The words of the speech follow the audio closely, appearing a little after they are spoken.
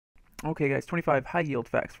Okay, guys, 25 high-yield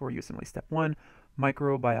facts for USMLE Step 1,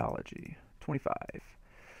 Microbiology. 25.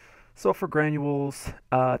 Sulfur granules,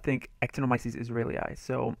 think Actinomyces israelii.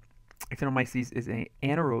 So Actinomyces is an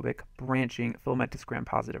anaerobic branching filamentous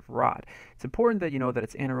gram-positive rod. It's important that you know that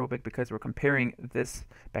it's anaerobic because we're comparing this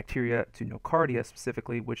bacteria to Nocardia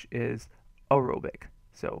specifically, which is aerobic.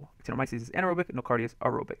 So Actinomyces is anaerobic, Nocardia is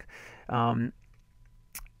aerobic.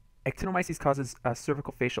 Actinomyces causes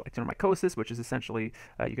cervical facial actinomycosis, which is essentially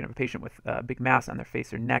you can have a patient with a big mass on their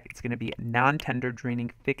face or neck. It's going to be non-tender,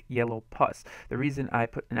 draining, thick yellow pus. The reason I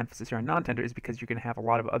put an emphasis here on non-tender is because you're going to have a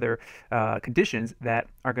lot of other conditions that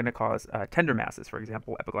are going to cause tender masses. For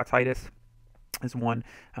example, epiglottitis is one.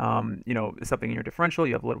 Something in your differential.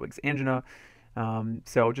 You have Ludwig's angina.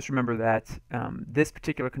 So just remember that this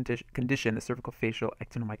particular condition, the cervical facial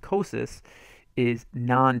actinomycosis, is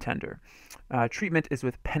non-tender. Treatment is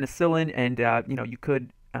with penicillin, and you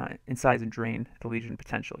could incise and drain the lesion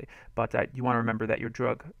potentially, but you want to remember that your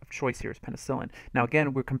drug of choice here is penicillin. Now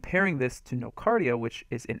again, we're comparing this to Nocardia, which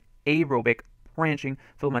is an aerobic branching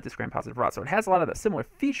filamentous gram-positive rod. So it has a lot of the similar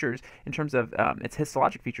features in terms of its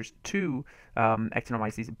histologic features to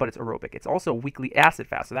Actinomyces, but it's aerobic. It's also weakly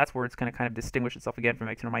acid-fast, so that's where it's going to kind of distinguish itself again from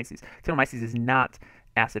Actinomyces. Actinomyces is not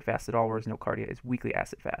acid-fast at all, whereas Nocardia is weakly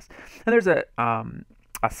acid-fast. And there's a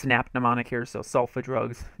SNAP mnemonic here, so sulfa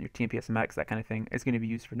drugs, your TMPSMX, that kind of thing, is going to be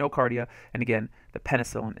used for Nocardia, and again, the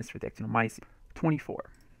penicillin is for the Actinomyces. 24.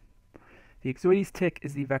 The Ixodes tick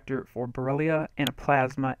is the vector for Borrelia,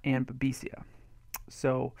 Anaplasma, and Babesia.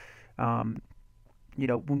 So, when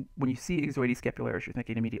you see Ixodes scapularis, you're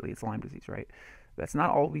thinking immediately it's Lyme disease, right? That's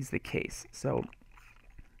not always the case. So,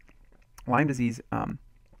 Lyme disease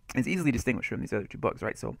is easily distinguished from these other two bugs,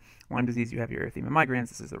 right? So, Lyme disease, you have your erythema migrans.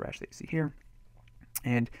 This is the rash that you see here.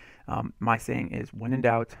 And my saying is, when in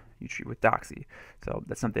doubt, you treat with doxy. So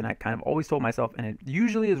that's something I kind of always told myself, and it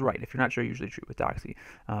usually is right. If you're not sure, usually treat with doxy.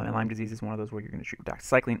 And Lyme disease is one of those where you're going to treat with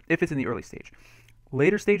doxycycline if it's in the early stage.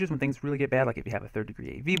 Later stages, when things really get bad, like if you have a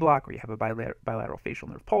third-degree AV block or you have a bilateral facial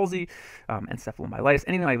nerve palsy, encephalomyelitis,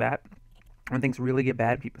 anything like that, when things really get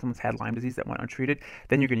bad, someone's had Lyme disease that went untreated,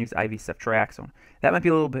 then you're going to use IV ceftriaxone. That might be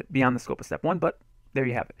a little bit beyond the scope of step 1, but there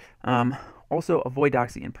you have it. Also, avoid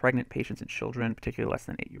doxy in pregnant patients and children, particularly less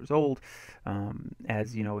than 8 years old,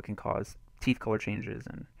 as you know, it can cause teeth color changes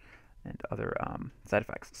and other side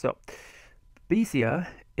effects. So, Babesia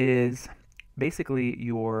is basically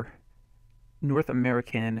your North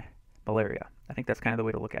American malaria. I think that's kind of the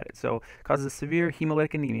way to look at it. So, it causes severe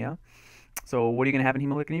hemolytic anemia. So what are you going to have in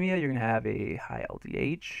hemolytic anemia? You're going to have a high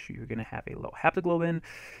LDH, you're going to have a low haptoglobin,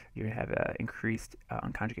 you're going to have increased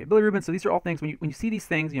unconjugated bilirubin. So these are all things, when you see these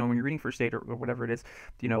things, when you're reading first aid or whatever it is,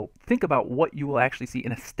 think about what you will actually see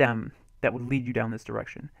in a stem that would lead you down this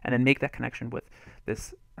direction, and then make that connection with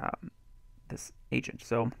this this agent.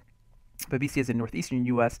 So Babesia is in northeastern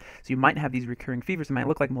U.S., so you might have these recurring fevers. It might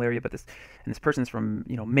look like malaria, but this person's from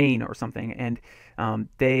Maine or something, and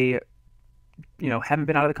they haven't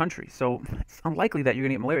been out of the country. So it's unlikely that you're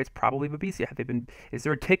going to get malaria. It's probably Babesia. Is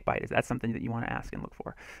there a tick bite? Is that something that you want to ask and look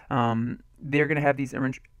for? They're going to have these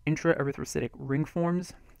intra-erythrocytic ring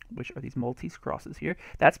forms, which are these Maltese crosses here.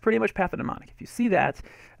 That's pretty much pathognomonic. If you see that,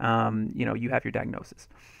 you have your diagnosis.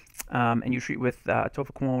 And you treat with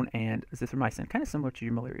tofequone and azithromycin, kind of similar to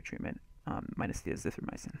your malaria treatment, minus the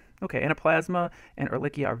azithromycin. Okay, Anaplasma and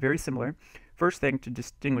Ehrlichia are very similar. First thing to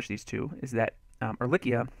distinguish these two is that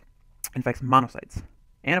Ehrlichia infects monocytes.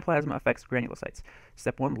 Anaplasma affects granulocytes.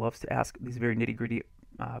 Step 1 loves to ask these very nitty-gritty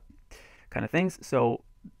kind of things, so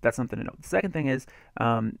that's something to note. The second thing is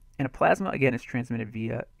Anaplasma, again, is transmitted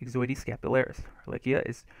via Ixodes scapularis. Ehrlichia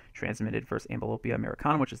is transmitted versus Amblyopia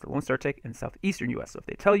americanum, which is the Lone Star tick in southeastern U.S. So if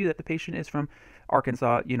they tell you that the patient is from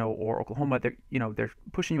Arkansas, or Oklahoma, they're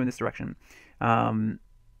pushing you in this direction.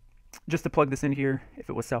 Just to plug this in here, if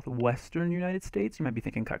it was southwestern United States, you might be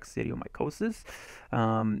thinking coccidiomycosis.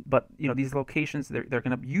 But these locations, they're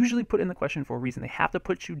going to usually put in the question for a reason. They have to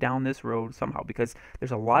put you down this road somehow, because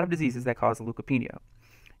there's a lot of diseases that cause leukopenia.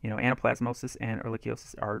 Anaplasmosis and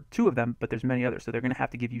ehrlichiosis are two of them, but there's many others, so they're going to have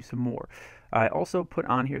to give you some more. I also put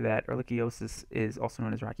on here that ehrlichiosis is also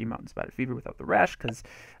known as Rocky Mountain spotted fever without the rash, because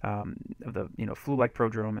of the flu-like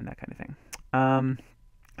prodrome and that kind of thing.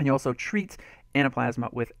 And you also treat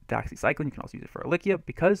Anaplasma with doxycycline. You can also use it for Ehrlichia,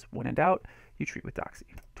 because when in doubt, you treat with doxy.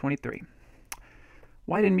 23.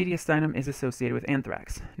 Widened mediastinum is associated with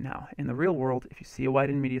anthrax. Now, in the real world, if you see a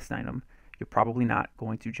widened mediastinum, you're probably not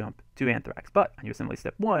going to jump to anthrax. But on USMLE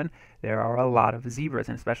Step 1, there are a lot of zebras,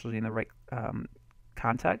 and especially in the right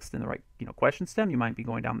context, in the right question stem, you might be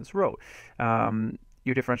going down this road.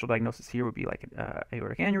 Your differential diagnosis here would be like an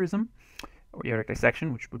aortic aneurysm or aortic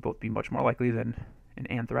dissection, which would both be much more likely than in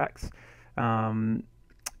anthrax.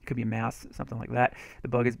 It could be a mass, something like that. The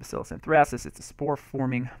bug is Bacillus anthracis. It's a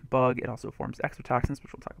spore-forming bug. It also forms exotoxins,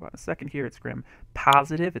 which we'll talk about in a second here. It's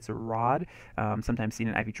gram-positive. It's a rod, sometimes seen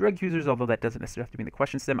in IV drug users, although that doesn't necessarily have to be in the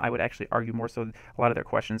question stem. I would actually argue more so a lot of their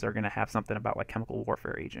questions are going to have something about like chemical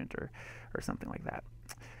warfare agent or something like that.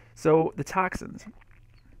 So the toxins.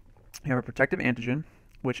 You have a protective antigen,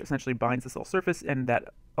 which essentially binds the cell surface, and that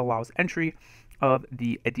allows entry of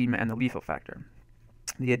the edema and the lethal factor.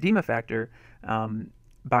 The edema factor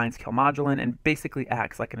binds calmodulin and basically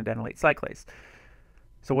acts like an adenylate cyclase.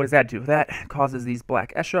 So what does that do? That causes these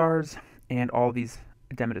black eschars and all these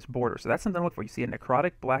edematous borders. So that's something to look for. You see a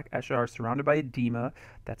necrotic black eschar surrounded by edema.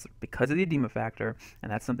 That's because of the edema factor,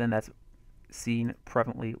 and that's something that's seen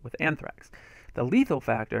prevalently with anthrax. The lethal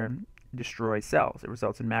factor destroys cells. It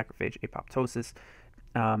results in macrophage apoptosis.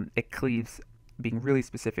 It cleaves, being really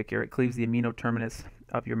specific here, it cleaves the amino terminus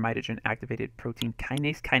of your mitogen activated protein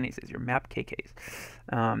kinases, your MAPKKs,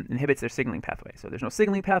 inhibits their signaling pathway. So there's no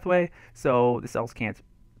signaling pathway, so the cells can't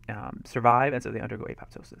survive, and so they undergo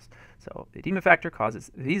apoptosis. So the edema factor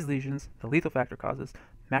causes these lesions, the lethal factor causes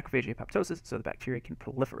macrophage apoptosis, so the bacteria can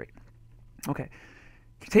proliferate. Okay,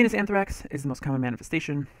 cutaneous anthrax is the most common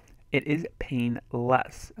manifestation. It is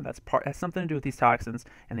painless, and that's has something to do with these toxins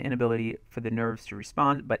and the inability for the nerves to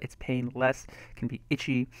respond, but it's painless. It can be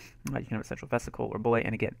itchy. You can have a central vesicle or bullae,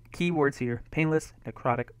 and again, key words here: painless,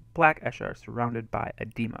 necrotic, black eschar surrounded by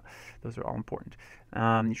edema. Those are all important.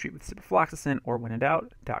 You treat with ciprofloxacin, or when in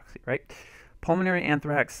doubt, doxy, right? Pulmonary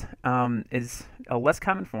anthrax is a less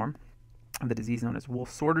common form of the disease known as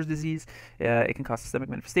Wolff-Sorter's disease. It can cause systemic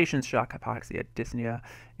manifestations, shock, hypoxia, dyspnea,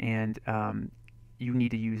 and you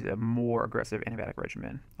need to use a more aggressive antibiotic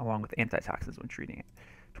regimen along with antitoxins when treating it.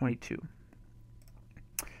 22.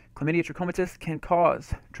 Chlamydia trachomatis can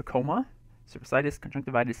cause trachoma, cervicitis,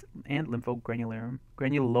 conjunctivitis, and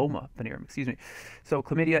lymphogranuloma venereum. So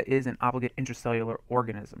chlamydia is an obligate intracellular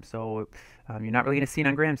organism. So you're not really going to see it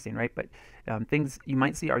on gram stain, right? But things you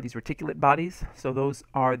might see are these reticulate bodies. So those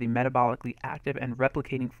are the metabolically active and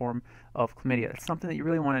replicating form of chlamydia. That's something that you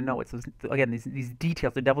really want to know. It's again these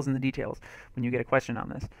details, the devil's in the details when you get a question on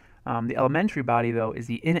this. The elementary body, though, is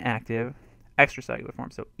the inactive extracellular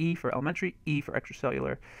form. So E for elementary, E for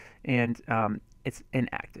extracellular, and it's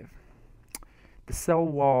inactive. The cell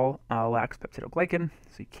wall lacks peptidoglycan,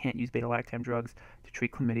 so you can't use beta-lactam drugs to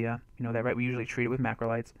treat chlamydia. You know that, right? We usually treat it with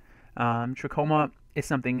macrolides. Trachoma is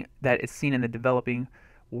something that is seen in the developing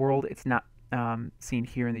world. It's not seen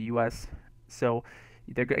here in the U.S. So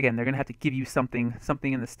they're going to have to give you something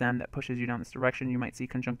in the stem that pushes you down this direction. You might see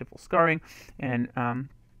conjunctival scarring and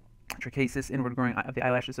trichosis, inward growing of the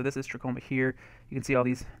eyelashes. So this is trachoma here. You can see all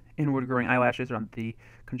these inward growing eyelashes on the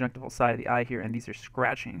conjunctival side of the eye here, and these are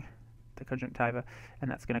scratching the conjunctiva,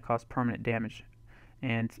 and that's going to cause permanent damage.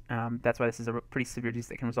 And that's why this is a pretty severe disease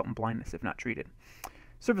that can result in blindness if not treated.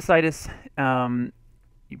 Cervicitis,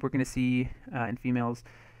 we're going to see in females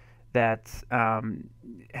that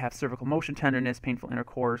have cervical motion tenderness, painful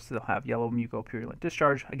intercourse. They'll have yellow mucopurulent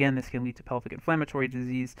discharge. Again, this can lead to pelvic inflammatory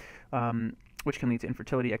disease, which can lead to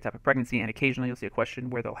infertility, ectopic pregnancy, and occasionally you'll see a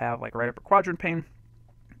question where they'll have like right upper quadrant pain.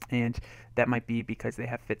 And that might be because they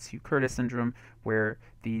have Fitzhugh-Curtis syndrome, where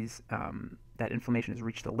these that inflammation has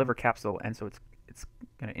reached the liver capsule, and so it's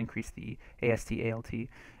going to increase the AST, ALT,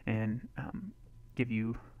 and give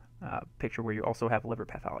you a picture where you also have liver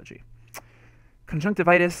pathology.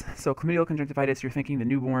 Conjunctivitis, so chlamydial conjunctivitis, you're thinking the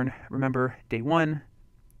newborn. Remember, day 1,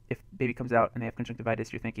 if baby comes out and they have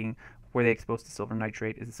conjunctivitis, you're thinking, were they exposed to silver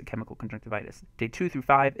nitrate? Is this a chemical conjunctivitis? Day 2 through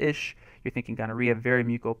 5-ish, you're thinking gonorrhea, very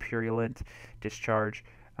mucopurulent discharge.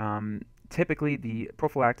 Typically, the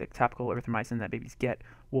prophylactic topical erythromycin that babies get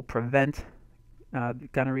will prevent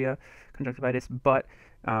gonorrhea conjunctivitis, but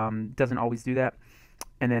doesn't always do that.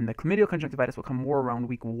 And then the chlamydial conjunctivitis will come more around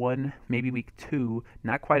week 1, maybe week 2,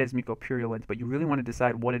 not quite as mucopurulent, but you really want to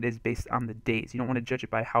decide what it is based on the days. You don't want to judge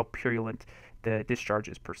it by how purulent the discharge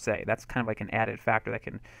is per se. That's kind of like an added factor that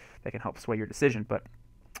can help sway your decision, but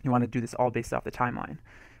you want to do this all based off the timeline.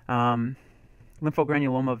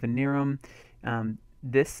 Lymphogranuloma venereum.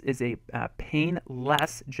 This is a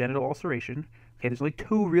painless genital ulceration. Okay, there's only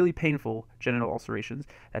 2 really painful genital ulcerations.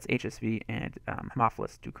 That's HSV and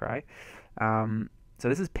Haemophilus ducreyi. So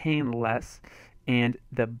this is painless, and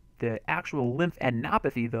the actual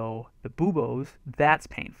lymphadenopathy, though, the buboes, that's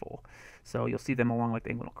painful. So you'll see them along like the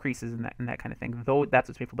inguinal creases and that kind of thing. Though that's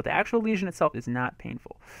what's painful, but the actual lesion itself is not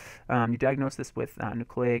painful. You diagnose this with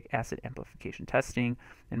nucleic acid amplification testing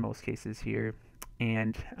in most cases here.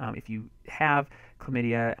 And if you have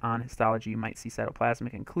chlamydia on histology, you might see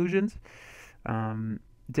cytoplasmic inclusions.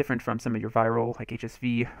 different from some of your viral, like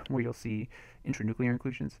HSV, where you'll see intranuclear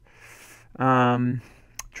inclusions.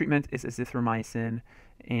 Treatment is azithromycin,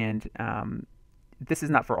 and this is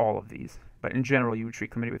not for all of these, but in general, you would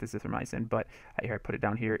treat chlamydia with azithromycin. But here I put it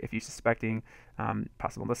down here. If you're suspecting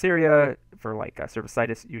possible Neisseria for like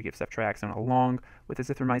cervicitis, you would give ceftriaxone along with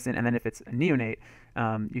azithromycin. And then if it's a neonate,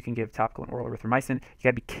 you can give topical and oral erythromycin. You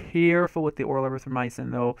gotta be careful with the oral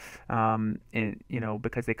erythromycin though, and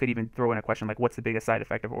because they could even throw in a question like, what's the biggest side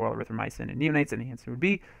effect of oral erythromycin in neonates? And the answer would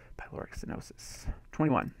be pyloric stenosis.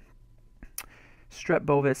 21. Strep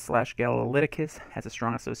bovis / gallolyticus has a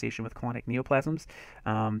strong association with colonic neoplasms,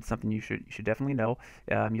 something you should definitely know.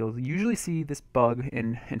 You'll usually see this bug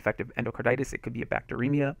in infective endocarditis. It could be a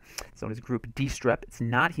bacteremia. It's known as group D strep. It's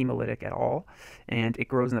not hemolytic at all, and it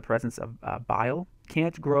grows in the presence of bile.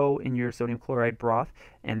 Can't grow in your sodium chloride broth,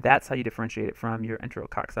 and that's how you differentiate it from your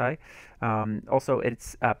enterococci. Also,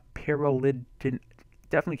 it's pyrrolidin.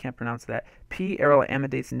 Definitely can't pronounce that.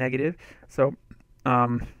 P-arylamidase negative. So,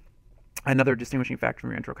 another distinguishing factor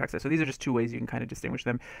from your enterococci. So these are just two ways you can kind of distinguish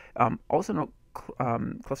them. Also know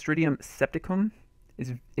Clostridium septicum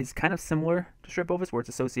is kind of similar to Strep bovis, where it's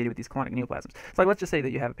associated with these colonic neoplasms. So like, let's just say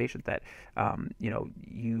that you have a patient that they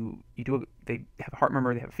have a heart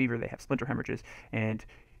murmur, they have a fever, they have splinter hemorrhages, and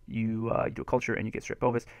you do a culture and you get Strep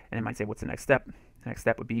bovis, and it might say, what's the next step? The next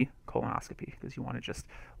step would be colonoscopy, because you want to just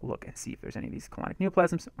look and see if there's any of these colonic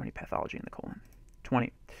neoplasms or any pathology in the colon.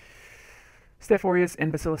 20. Staph aureus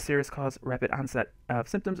and Bacillus cereus cause rapid onset of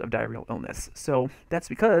symptoms of diarrheal illness. So that's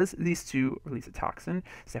because these two release a toxin.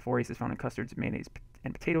 Staph aureus is found in custards, mayonnaise,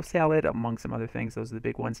 and potato salad, among some other things. Those are the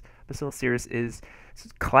big ones. Bacillus cereus is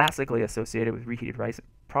classically associated with reheated rice.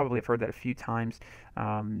 Probably have heard that a few times.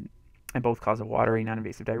 And both cause a watery,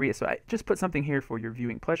 non-invasive diarrhea. So I just put something here for your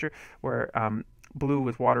viewing pleasure, where blue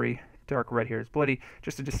is watery, dark red here is bloody,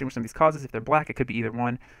 just to distinguish some of these causes. If they're black, it could be either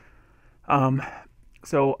one.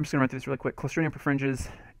 So I'm just going to run through this really quick. Clostridium perfringens,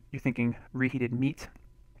 you're thinking reheated meat.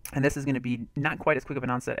 And this is going to be not quite as quick of an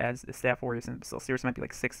onset as the Staph aureus and Bacillus cereus. It might be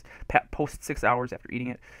like post 6 hours after eating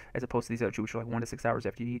it, as opposed to these other two, which are like 1 to 6 hours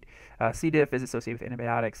after you eat. C. diff is associated with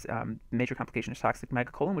antibiotics. Major complication is toxic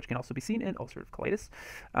megacolon, which can also be seen in ulcerative colitis.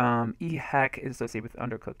 E. hec is associated with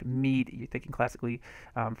undercooked meat. You're thinking classically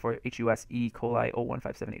for HUS E. coli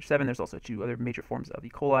 0157H7. There's also two other major forms of E.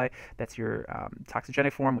 coli. That's your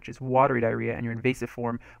toxigenic form, which is watery diarrhea, and your invasive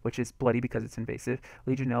form, which is bloody because it's invasive.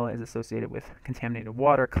 Legionella is associated with contaminated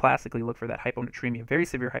water. Classically look for that hyponatremia, very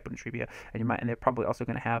severe hyponatremia, and they're probably also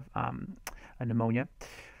going to have a pneumonia.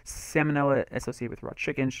 Salmonella associated with raw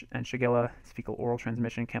chicken, and Shigella is fecal oral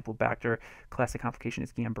transmission. Campylobacter, classic complication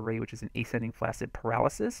is Guillain-Barré, which is an ascending flaccid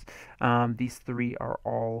paralysis. These three are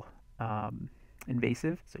all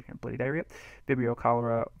invasive, so you can have bloody diarrhea. Vibrio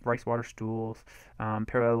cholera, rice water stools,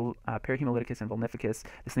 parahemolyticus and vulnificus.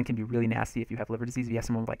 This thing can be really nasty if you have liver disease. If you have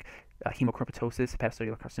someone with like hemochromatosis,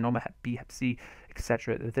 hepatocellular carcinoma, Hep B, Hep C,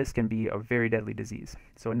 etc., this can be a very deadly disease.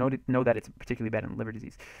 So know that it's particularly bad in liver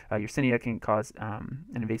disease. Yersinia can cause an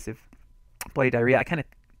invasive bloody diarrhea. I kind of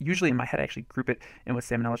usually in my head I actually group it in with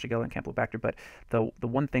Salmonella, Shigella, and Campylobacter, but the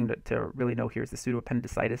one thing to really know here is the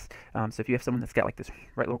pseudoappendicitis. So if you have someone that's got like this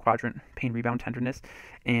right lower quadrant pain, rebound, tenderness,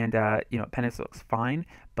 and appendix looks fine,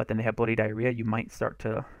 but then they have bloody diarrhea, you might start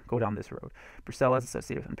to go down this road. Brucella is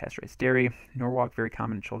associated with unpasteurized dairy. Norwalk, very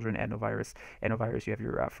common in children. Adenovirus, you have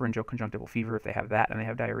your pharyngeal conjunctival fever. If they have that and they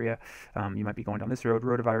have diarrhea, you might be going down this road.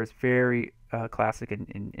 Rotavirus, very classic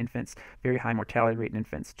in infants. Very high mortality rate in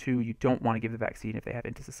infants too. You don't want to give the vaccine if they have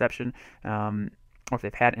intussusception, or if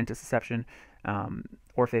they've had intussusception,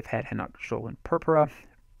 or if they've had Henoch-Schönlein purpura,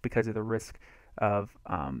 because of the risk of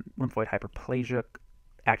lymphoid hyperplasia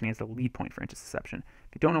acting as the lead point for intussusception.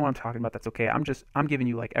 If you don't know what I'm talking about, that's okay. I'm giving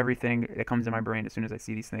you like everything that comes in my brain as soon as I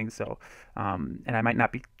see these things. So, and I might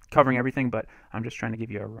not be covering everything, but I'm just trying to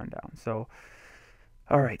give you a rundown. So,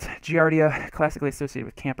 all right, Giardia, classically associated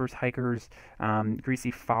with campers, hikers,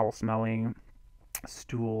 greasy, foul-smelling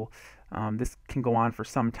stool. This can go on for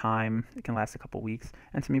some time. It can last a couple weeks.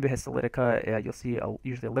 And Amoeba histolytica, you'll see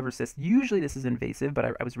usually a liver cyst. Usually this is invasive, but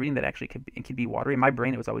I was reading that actually it can be watery. In my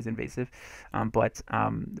brain, it was always invasive, but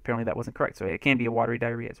apparently that wasn't correct. So it can be a watery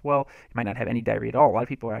diarrhea as well. You might not have any diarrhea at all. A lot of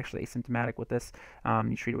people are actually asymptomatic with this.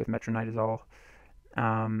 You treat it with metronidazole.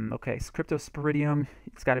 Okay, Cryptosporidium,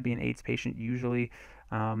 it's got to be an AIDS patient usually.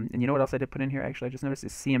 And you know what else I did put in here? Actually, I just noticed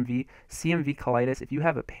is CMV colitis. If you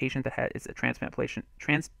have a patient that is a transplant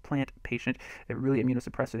patient, they're really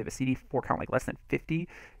immunosuppressed, or they have a CD4 count like less than 50,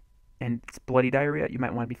 and it's bloody diarrhea, you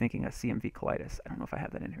might want to be thinking of CMV colitis. I don't know if I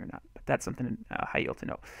have that in here or not, but that's something high yield to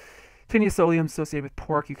know. Tinea solium associated with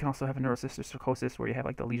pork. You can also have a neurocystic sarcosis where you have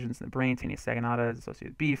like the lesions in the brain. Tinea saginata is associated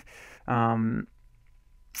with beef.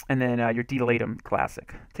 And then your dilatum,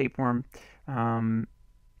 classic. Tapeworm,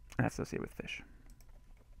 that's associated with fish.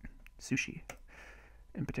 Sushi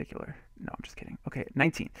in particular. No, I'm just kidding. Okay,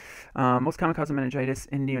 19. Most common cause of meningitis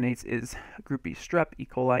in neonates is group B strep, E.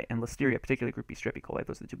 coli, and listeria, particularly group B strep, E. coli.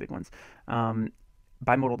 Those are the two big ones.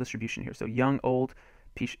 Bimodal distribution here. So young, old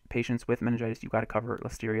patients with meningitis, you got to cover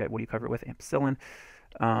listeria. What do you cover it with? Ampicillin.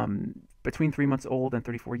 Between 3 months old and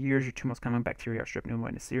 34 years, your two most common bacteria are Strep pneumo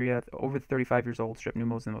and Neisseria. Over 35 years old, Strep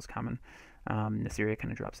pneumo is the most common. Neisseria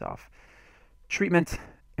kind of drops off. Treatment,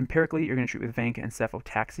 empirically, you're going to treat with vanc and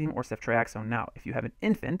cefotaxime or ceftriaxone. Now, if you have an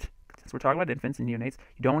infant, since we're talking about infants and neonates,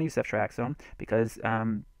 you don't want to use ceftriaxone because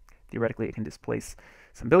theoretically it can displace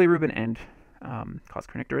some bilirubin and cause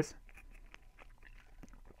kernicterus.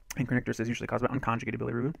 And kernicterus is usually caused by unconjugated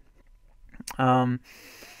bilirubin.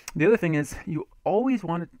 The other thing is you always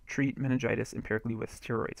want to treat meningitis empirically with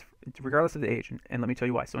steroids, regardless of the age. And let me tell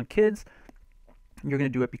you why. So in kids, you're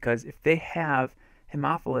going to do it because if they have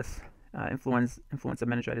Haemophilus influenza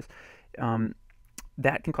meningitis,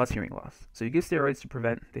 that can cause hearing loss. So you give steroids to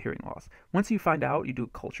prevent the hearing loss. Once you find out, you do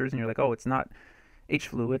cultures, and you're like, oh, it's not H.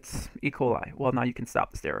 flu, it's E. coli. Well, now you can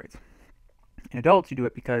stop the steroids. In adults, you do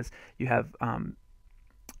it because you have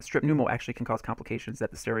Strep pneumo actually can cause complications that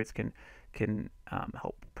the steroids can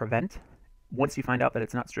help prevent. Once you find out that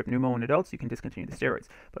it's not Strep pneumo in adults, you can discontinue the steroids.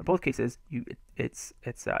 But in both cases, if it's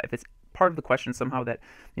part of the question somehow that,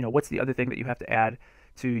 what's the other thing that you have to add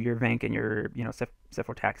to your vanc and your,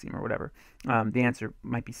 cefotaxime or whatever, the answer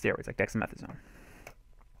might be steroids like dexamethasone.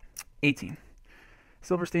 18.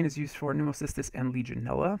 Silver stain is used for Pneumocystis and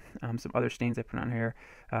Legionella. Some other stains I put on here.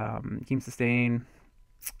 Giemsa stain.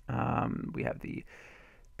 We have the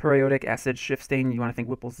periodic acid shift stain. You want to think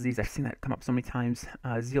Whipple's disease. I've seen that come up so many times.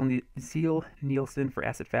 Zeal-Nielsen for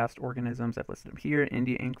acid-fast organisms. I've listed them here.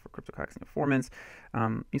 India ink for Cryptococcus neoformans.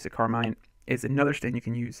 Carmine is another stain you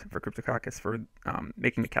can use for Cryptococcus for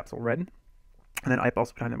making the capsule red. And then I've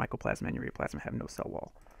also put on that mycoplasma and ureaplasma have no cell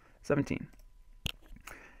wall. 17.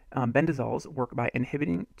 Bendazoles work by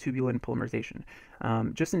inhibiting tubulin polymerization.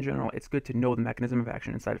 Just in general, it's good to know the mechanism of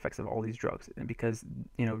action and side effects of all these drugs, and because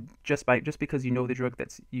just because you know the drug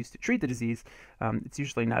that's used to treat the disease, it's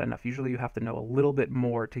usually not enough. Usually, you have to know a little bit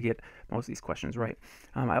more to get most of these questions right.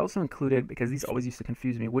 I also included, because these always used to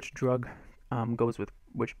confuse me, which drug goes with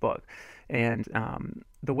which bug, and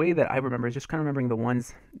the way that I remember is just kind of remembering the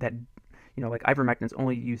ones that like ivermectin is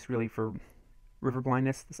only used really for river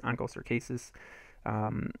blindness, this onchocercasis.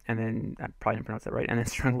 And then I probably didn't pronounce that right. And then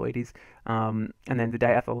strongyloides, and then the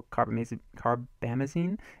diethyl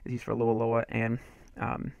carbamazine is used for loa loa, and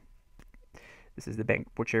this is the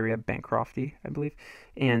Borrelia bancrofti, I believe.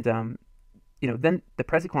 And then the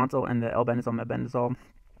praziquantel and the albendazole mebendazole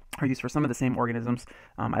are used for some of the same organisms.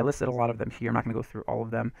 I listed a lot of them here. I'm not going to go through all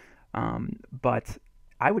of them, but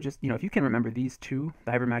I would just, if you can remember these two,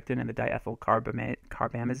 the ivermectin and the diethyl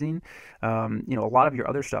carbamazine, a lot of your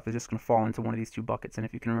other stuff is just going to fall into one of these two buckets. And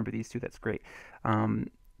if you can remember these two, that's great. The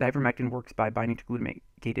ivermectin works by binding to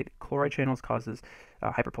glutamate-gated chloride channels, causes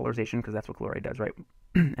hyperpolarization, because that's what chloride does, right?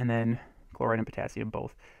 And then chloride and potassium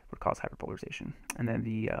both would cause hyperpolarization. And then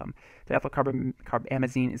the diethyl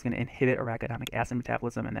carbamazine is going to inhibit arachidonic acid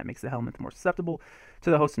metabolism, and that makes the helminth more susceptible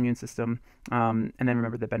to the host immune system. And then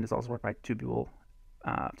remember that bendazoles work by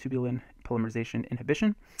tubulin polymerization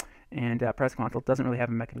inhibition, and praziquantel doesn't really have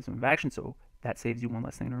a mechanism of action, so that saves you one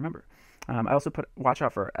less thing to remember. I also watch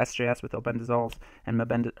out for SJS with albendazoles and with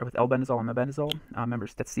albendazole and mebendazole. Remember,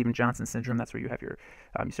 that's Stevens-Johnson syndrome. That's where you have your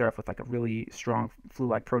you start off with like a really strong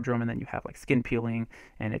flu-like prodrome, and then you have like skin peeling,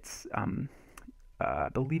 and it's I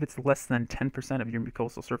believe it's less than 10% of your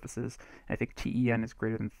mucosal surfaces. I think TEN is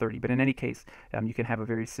greater than 30, but in any case, you can have a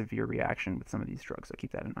very severe reaction with some of these drugs, so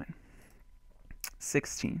keep that in mind.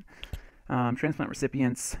 16. Transplant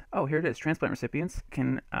recipients. Oh, here it is. Transplant recipients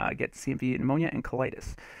can get CMV pneumonia and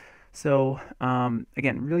colitis. So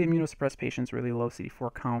again, really immunosuppressed patients, really low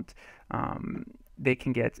CD4 count. They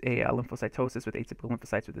can get a lymphocytosis with atypical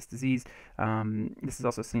lymphocytes with this disease. This is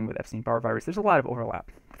also seen with Epstein-Barr virus. There's a lot of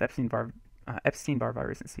overlap with Epstein-Barr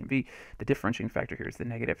virus and CMV. The differentiating factor here is the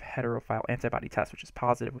negative heterophile antibody test, which is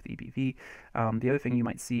positive with EBV. The other thing you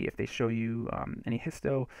might see if they show you any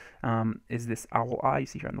histo is this owl eye you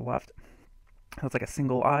see here on the left. So it's like a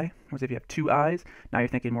single eye, whereas if you have two eyes, now you're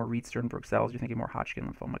thinking more Reed-Sternberg cells, you're thinking more Hodgkin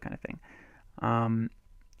lymphoma kind of thing. And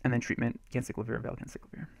then treatment, ganciclovir,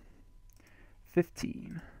 valganciclovir.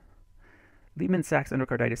 15. Liebman-Sachs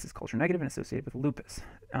endocarditis is culture negative and associated with lupus.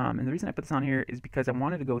 And the reason I put this on here is because I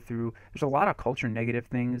wanted to go through, there's a lot of culture negative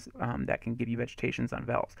things that can give you vegetations on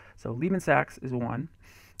valves. So Liebman-Sachs is one.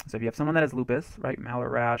 So if you have someone that has lupus, right, mallar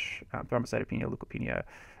rash, thrombocytopenia, leukopenia,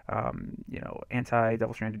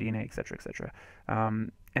 anti-double-stranded DNA, etc., etc.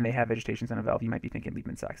 And they have vegetations on a valve. You might be thinking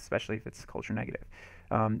Liebman sacs, especially if it's culture negative.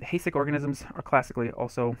 Haystack organisms are classically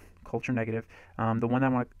also culture negative. The one that I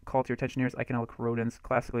want to call to your attention here is Ichinella corrodens,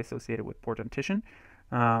 classically associated with poor dentition.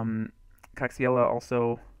 Coxiella,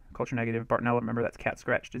 also culture negative. Bartonella, remember that's cat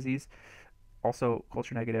scratch disease, also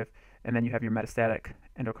culture negative. And then you have your metastatic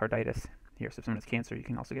endocarditis here. So if someone has cancer, you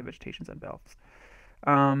can also get vegetations on valves.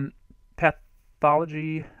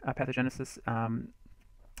 Pathology, pathogenesis.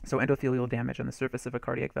 So endothelial damage on the surface of a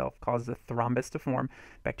cardiac valve causes a thrombus to form.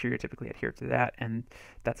 Bacteria typically adhere to that, and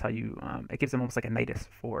that's how you, it gives them almost like a nidus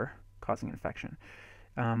for causing infection.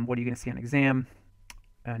 What are you going to see on exam?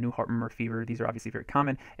 New heart murmur, fever. These are obviously very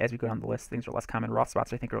common. As we go down the list, things are less common. Roth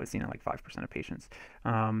spots, I think, are only seen in like 5% of patients,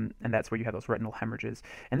 and that's where you have those retinal hemorrhages.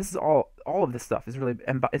 And this is all of this stuff is really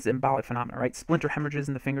is embolic phenomena, right? Splinter hemorrhages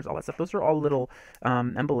in the fingers, all that stuff. Those are all little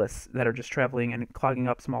embolus that are just traveling and clogging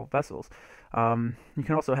up small vessels. You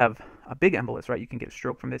can also have a big embolus, right? You can get a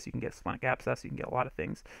stroke from this. You can get a splenic abscess. You can get a lot of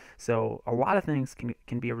things. So a lot of things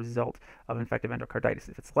can be a result of infective endocarditis.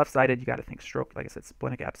 If it's left-sided, you got to think stroke, like I said,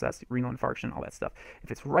 splenic abscess, renal infarction, all that stuff.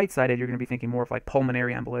 If it's right-sided, you're going to be thinking more of like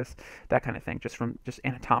pulmonary embolus, that kind of thing, just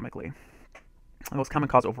anatomically. The most common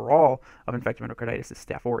cause overall of infective endocarditis is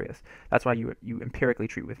Staph aureus. That's why you empirically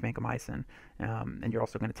treat with vancomycin, and you're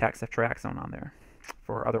also going to tack ceftriaxone on there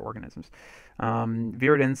for other organisms.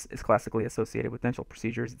 Viridans is classically associated with dental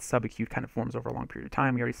procedures. It's subacute, kind of forms over a long period of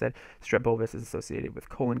time. We already said Strep bovis is associated with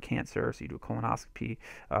colon cancer, so you do a colonoscopy.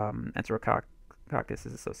 Enterococcus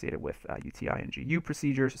is associated with UTI and GU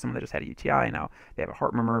procedures. So someone that just had a UTI, now they have a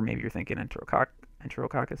heart murmur, maybe you're thinking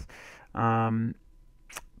Enterococcus.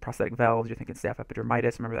 Prosthetic valves, you're thinking staph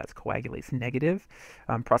epidermidis. Remember, that's coagulase negative.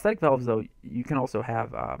 Prosthetic valves, though, you can also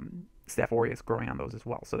have Staph aureus growing on those as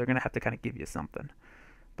well. So they're going to have to kind of give you something.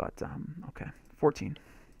 But, okay. 14.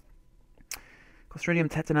 Clostridium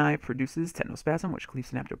tetani produces tetanospasmin, which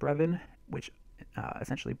cleaves synaptobrevin, which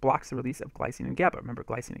essentially blocks the release of glycine and GABA. Remember,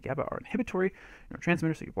 glycine and GABA are inhibitory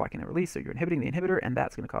neurotransmitters, so you're blocking the release, so you're inhibiting the inhibitor, and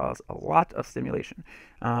that's going to cause a lot of stimulation.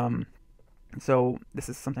 So this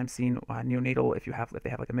is sometimes seen neonatal if they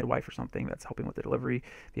have like a midwife or something that's helping with the delivery,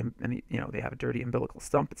 they have a dirty umbilical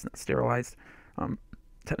stump, it's not sterilized.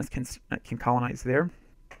 Tetanus can colonize there.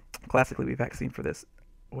 Classically, we vaccine for this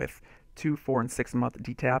with 2, 4, and 6 month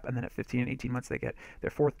DTaP, and then at 15 and 18 months they get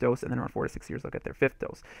their 4th dose, and then around 4 to 6 years they'll get their 5th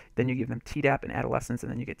dose. Then you give them Tdap in adolescence,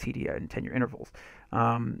 and then you get TD in 10-year intervals.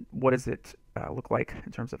 What does it look like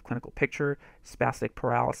in terms of clinical picture? Spastic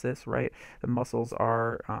paralysis, right? The muscles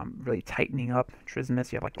are really tightening up.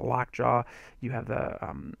 Trismus, you have like the lockjaw. You have the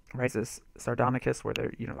rhizus sardonicus, where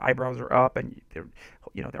their eyebrows are up, and their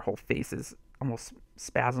whole face is almost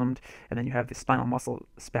spasmed, and then you have the spinal muscle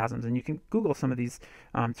spasms, and you can Google some of these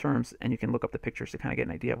terms, and you can look up the pictures to kind of get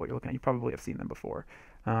an idea of what you're looking at. You probably have seen them before.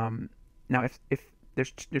 Now, if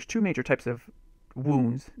there's 2 major types of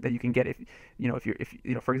wounds that you can get if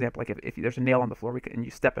for example, like if there's a nail on the floor and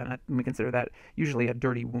you step in it, we consider that usually a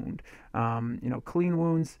dirty wound. Clean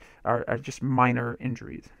wounds are just minor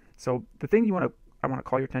injuries. So the thing I want to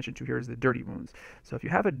call your attention to here is the dirty wounds. So if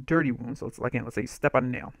you have a dirty wound, so let's say you step on a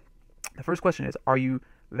nail. The first question is, are you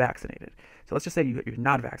vaccinated? So let's just say you're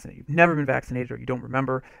not vaccinated. You've never been vaccinated, or you don't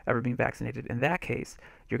remember ever being vaccinated. In that case,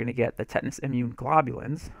 you're going to get the tetanus immune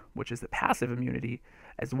globulins, which is the passive immunity,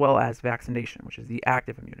 as well as vaccination, which is the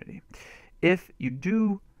active immunity. If you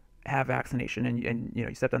do have vaccination and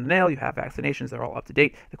you stepped on the nail, you have vaccinations, they're all up to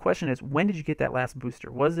date. The question is, when did you get that last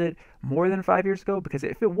booster? Was it more than 5 years ago? Because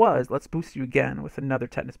if it was, let's boost you again with another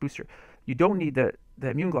tetanus booster. You don't need the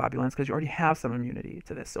immune globulins because you already have some immunity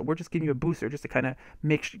to this. So we're just giving you a booster just to kind of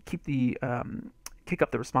kick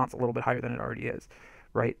up the response a little bit higher than it already is,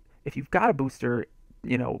 right? If you've got a booster,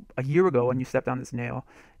 a year ago and you stepped on this nail,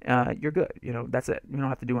 you're good. That's it. You don't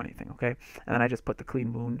have to do anything, okay? And then I just put the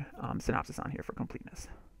clean wound synopsis on here for completeness.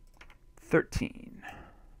 13.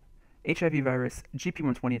 HIV virus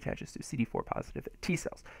GP120 attaches to CD4 positive T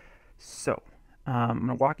cells. So I'm going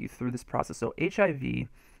to walk you through this process. So HIV,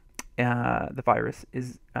 the virus,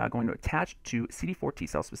 is going to attach to CD4 T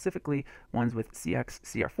cells, specifically ones with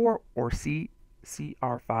CXCR4 or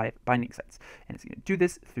CCR5 binding sites. And it's going to do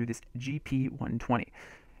this through this GP120.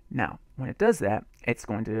 Now, when it does that, it's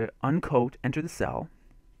going to uncoat, enter the cell.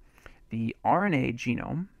 The RNA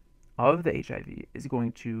genome of the HIV is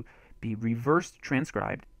going to be reverse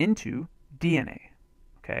transcribed into DNA,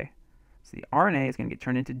 okay? So the RNA is going to get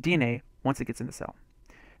turned into DNA once it gets in the cell.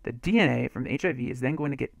 The DNA from the HIV is then going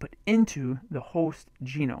to get put into the host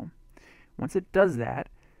genome. Once it does that,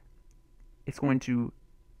 it's going to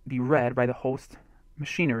be read by the host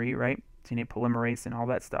machinery, right? DNA polymerase and all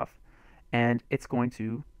that stuff. And it's going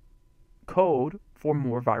to code for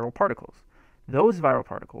more viral particles. Those viral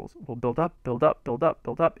particles will build up, build up, build up,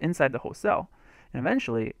 build up inside the host cell, and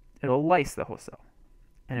eventually it'll lyse the host cell.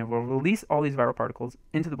 And it will release all these viral particles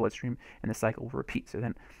into the bloodstream, and the cycle will repeat. So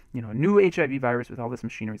then, a new HIV virus with all this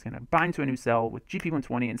machinery is going to bind to a new cell with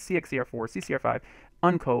GP120 and CXCR4, CCR5,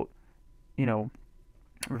 uncoat,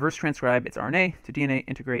 reverse transcribe its RNA to DNA,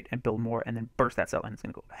 integrate, and build more, and then burst that cell. And it's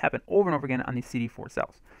going to happen over and over again on these CD4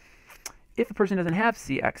 cells. If a person doesn't have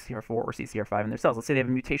CXCR4 or CCR5 in their cells, let's say they have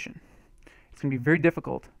a mutation, it's going to be very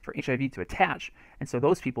difficult for HIV to attach, and so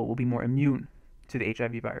those people will be more immune to the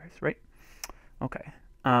HIV virus, right? Okay.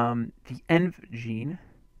 The ENV gene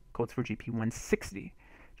codes for GP160.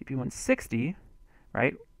 GP160,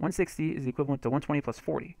 right? 160 is equivalent to 120 plus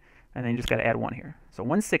 40, and then you just got to add 1 here. So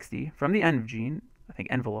 160 from the ENV gene, I think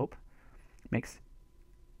envelope, makes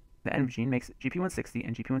the ENV gene makes GP160,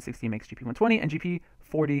 and GP160 makes GP120 and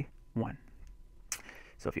GP41.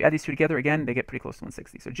 So if you add these two together, again, they get pretty close to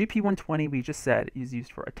 160. So GP120, we just said, is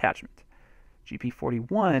used for attachment.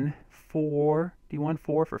 GP41, 4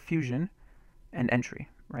 for fusion and entry,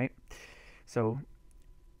 right? So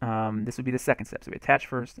this would be the second step. So we attach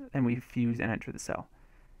first, then we fuse and enter the cell.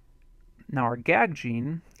 Now our GAG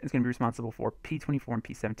gene is going to be responsible for P24 and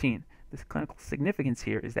P17. The clinical significance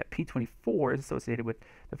here is that P24 is associated with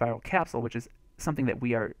the viral capsule, which is something that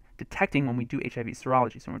we are detecting when we do HIV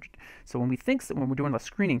serology. So when we're doing a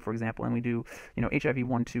screening, for example, and we do HIV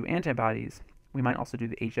 1-2 antibodies, we might also do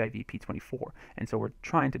the HIV P24. And so we're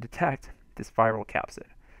trying to detect this viral capsid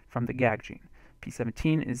from the GAG gene.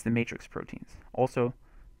 P17 is the matrix proteins, also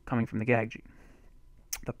coming from the GAG gene.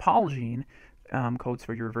 The POL gene codes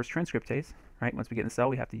for your reverse transcriptase, right? Once we get in the cell,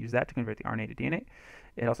 we have to use that to convert the RNA to DNA.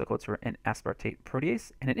 It also codes for an aspartate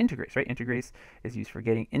protease and an integrase, right? Integrase is used for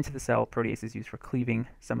getting into the cell. Protease is used for cleaving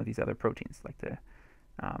some of these other proteins, like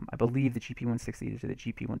I believe the GP160 to the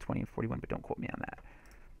GP120 and 41, but don't quote me on that.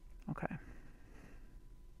 Okay.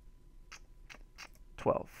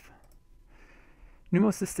 12.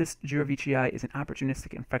 Pneumocystis jirovecii is an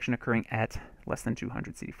opportunistic infection occurring at less than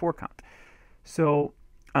 200 CD4 count. So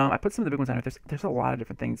I put some of the big ones on here. There's a lot of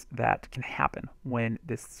different things that can happen when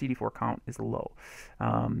this CD4 count is low.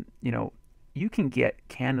 You can get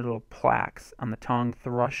candidal plaques on the tongue,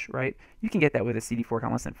 thrush, right? You can get that with a CD4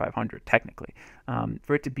 count less than 500, technically.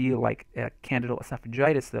 For it to be like a candidal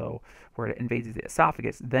esophagitis, though, where it invades the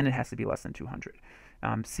esophagus, then it has to be less than 200.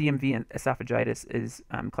 CMV and esophagitis is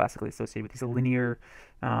classically associated with these linear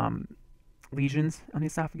lesions on the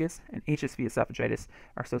esophagus, and HSV esophagitis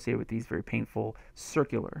are associated with these very painful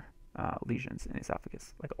circular lesions in the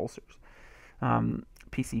esophagus, like ulcers.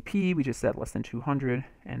 PCP, we just said less than 200,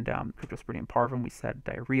 and Cryptosporidium parvum, we said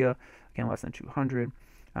diarrhea, again less than 200.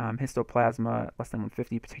 Histoplasma, less than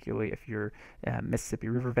 150, particularly if you're Mississippi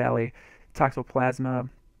River Valley. Toxoplasma,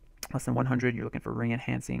 less than 100, you're looking for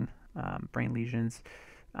ring-enhancing brain lesions.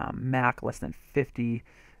 MAC, less than 50,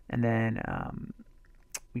 and then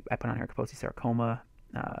I put on here Kaposi sarcoma,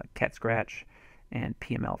 cat scratch, and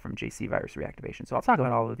PML from JC virus reactivation. So I'll talk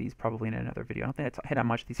about all of these probably in another video. I don't think I hit on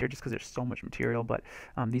much of these here just because there's so much material, but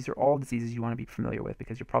these are all diseases you want to be familiar with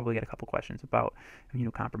because you'll probably get a couple questions about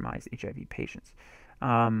immunocompromised HIV patients.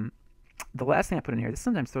 The last thing I put in here, this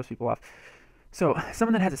sometimes throws people off. So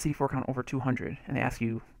someone that has a CD4 count over 200, and they ask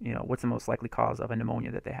you, what's the most likely cause of a pneumonia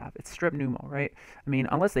that they have? It's strep pneumo, right? I mean,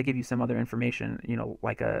 unless they give you some other information,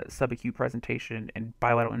 like a subacute presentation and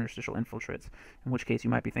bilateral interstitial infiltrates, in which case you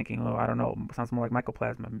might be thinking, oh, I don't know, sounds more like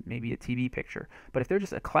mycoplasma, maybe a TB picture. But if they're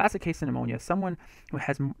just a classic case of pneumonia, someone who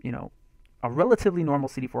has, a relatively normal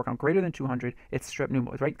CD4 count greater than 200, it's strep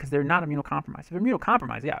pneumo, right? Because they're not immunocompromised. If they're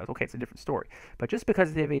immunocompromised, yeah, okay, it's a different story. But just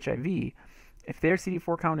because they have HIV, if their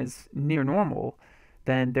CD4 count is near normal,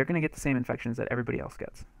 then they're going to get the same infections that everybody else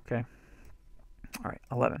gets, okay? All right,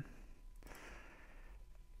 11.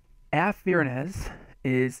 Afiranez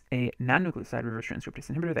is a non-nucleoside reverse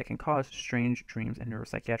transcriptase inhibitor that can cause strange dreams and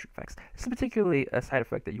neuropsychiatric effects. This is particularly a side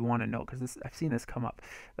effect that you want to know because I've seen this come up.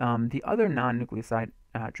 The other non-nucleoside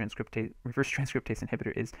reverse transcriptase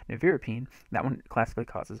inhibitor is nevirapine. That one classically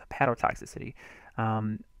causes hepatotoxicity.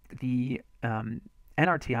 The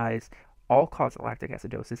NRTIs all cause lactic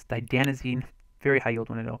acidosis. Didanosine, very high yield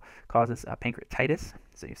one, causes pancreatitis.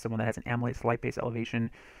 So you have someone that has an amylase lipase elevation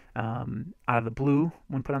out of the blue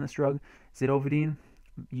when put on this drug. Zidovudine,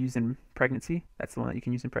 used in pregnancy. That's the one that you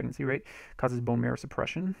can use in pregnancy, right? Causes bone marrow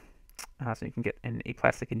suppression. So you can get an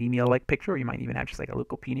aplastic anemia-like picture, or you might even have just like a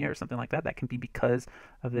leukopenia or something like that. That can be because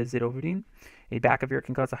of the zidovudine. Abacavir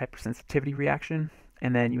can cause a hypersensitivity reaction.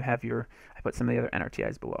 And then you have I put some of the other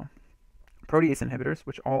NRTIs below. Protease inhibitors,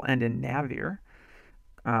 which all end in navir,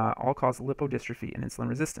 all cause lipodystrophy and insulin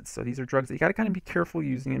resistance. So these are drugs that you got to kind of be careful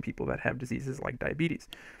using in people that have diseases like diabetes.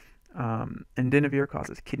 Indinavir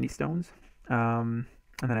causes kidney stones. And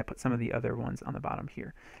then I put some of the other ones on the bottom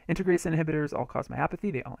here. Integrase inhibitors all cause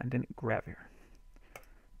myopathy. They all end in gravir.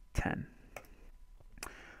 10.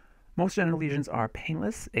 Most genital lesions are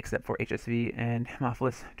painless, except for HSV and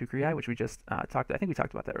Haemophilus ducreyi, which we just I think we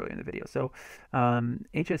talked about that earlier in the video. So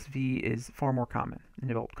HSV is far more common in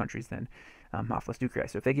developed countries than Haemophilus ducreyi.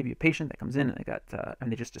 So if they give you a patient that comes in and they got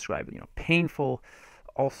and they just describe painful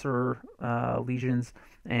ulcer lesions,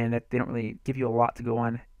 and that they don't really give you a lot to go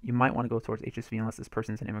on, you might want to go towards HSV unless this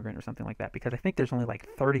person's an immigrant or something like that, because I think there's only like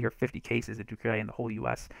 30 or 50 cases of ducreyi in the whole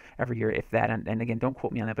U.S. every year, if that. And again, don't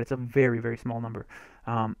quote me on that, but it's a very, very small number.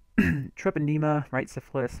 Treponema, right,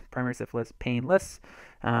 syphilis, primary syphilis, painless,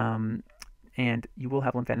 and you will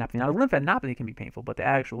have lymphadenopathy. Now, the lymphadenopathy can be painful, but the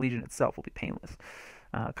actual lesion itself will be painless.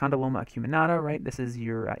 Condyloma acuminata, right? This is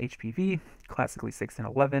your HPV, classically 6 and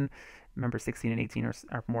 11. Remember, 16 and 18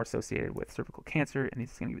 are more associated with cervical cancer, and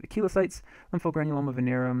these are going to be the chelocytes. Lymphogranuloma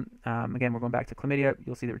venereum, again, we're going back to chlamydia.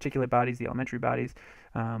 You'll see the reticulate bodies, the elementary bodies.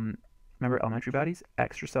 Remember, elementary bodies,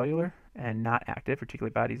 extracellular and not active.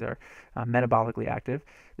 Reticulate bodies are metabolically active.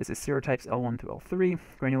 This is serotypes L1 through L3.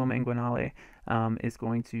 Granuloma inguinale is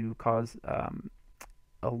going to cause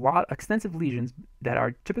extensive lesions that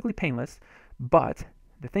are typically painless, but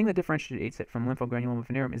the thing that differentiates it from lymphogranuloma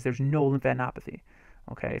venereum is there's no lymphadenopathy.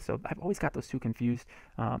 Okay, so I've always got those two confused,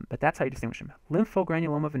 but that's how you distinguish them.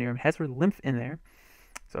 Lymphogranuloma venereum has word lymph in there,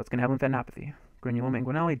 so it's going to have lymphadenopathy. Granuloma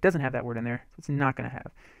inguinale doesn't have that word in there, so it's not going to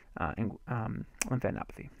have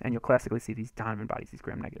lymphadenopathy. And you'll classically see these Donovan bodies, these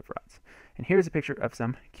gram-negative rods. And here's a picture of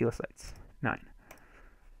some chelocytes. 9.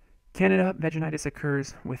 Candida vaginitis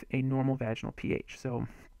occurs with a normal vaginal pH. So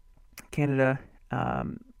Candida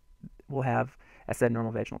will have, as said,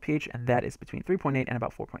 normal vaginal pH, and that is between 3.8 and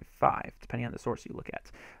about 4.5, depending on the source you look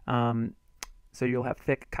at. So you'll have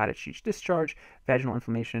thick cottage cheese discharge, vaginal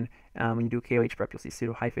inflammation. When you do a KOH prep, you'll see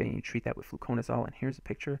pseudohyphae, and you treat that with fluconazole. And here's a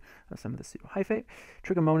picture of some of the pseudohyphae.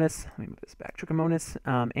 Trichomonas, let me move this back. Trichomonas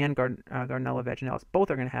and Gardnerella vaginalis both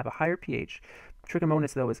are going to have a higher pH.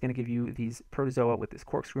 Trichomonas, though, is going to give you these protozoa with this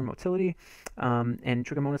corkscrew motility. And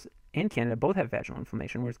Trichomonas and Candida both have vaginal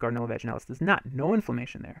inflammation, whereas Gardnerella vaginalis does not. No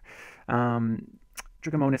inflammation there.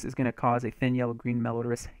 Trichomonas is going to cause a thin yellow-green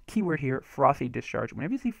malodorous, keyword here, frothy discharge.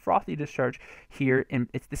 Whenever you see frothy discharge here, and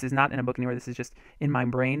this is not in a book anywhere, this is just in my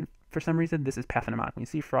brain for some reason, this is pathognomonic. When you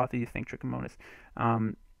see frothy, you think Trichomonas.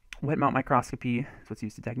 Wet mount microscopy is what's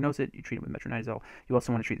used to diagnose it. You treat it with metronidazole. You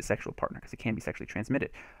also want to treat the sexual partner because it can be sexually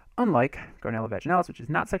transmitted. Unlike Gardnerella vaginalis, which is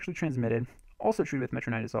not sexually transmitted, also treated with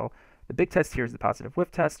metronidazole. The big test here is the positive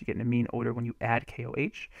whiff test. You get an amine odor when you add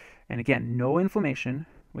KOH. And again, no inflammation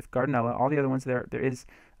with Gardnerella. All the other ones, there is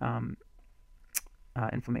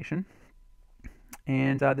inflammation.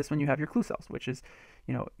 And this one you have your clue cells, which is,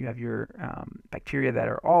 you have your bacteria that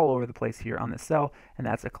are all over the place here on this cell, and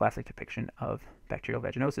that's a classic depiction of bacterial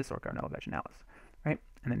vaginosis or Gardnerella vaginalis, right?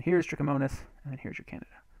 And then here's Trichomonas, and then here's your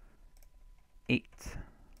Candida. 8.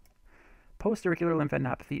 Post-auricular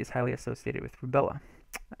lymphadenopathy is highly associated with rubella.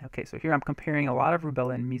 Okay, so here I'm comparing a lot of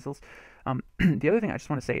rubella and measles. The other thing I just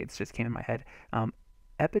want to say, it just came in my head,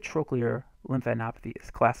 epitrochlear lymphadenopathy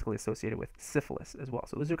is classically associated with syphilis as well.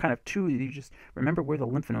 So those are kind of two, you just remember where the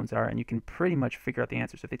lymph nodes are and you can pretty much figure out the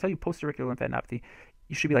answer. So if they tell you post-auricular lymphadenopathy,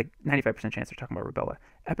 you should be like 95% chance they're talking about rubella.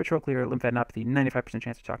 Epitrochlear lymphadenopathy, 95%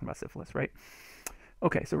 chance they're talking about syphilis, right?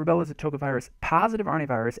 Okay, so rubella is a tocovirus, positive RNA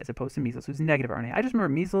virus, as opposed to measles, who's negative RNA. I just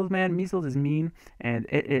remember measles, man. Measles is mean, and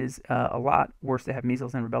it is a lot worse to have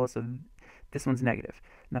measles than rubella, so this one's negative.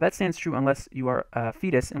 Now, that stands true unless you are a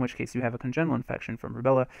fetus, in which case you have a congenital infection from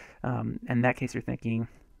rubella. In that case, you're thinking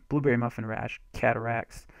blueberry muffin rash,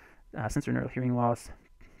 cataracts, sensorineural hearing loss,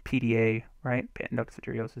 PDA, right? Patent ductus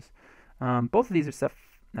arteriosus. Both of these are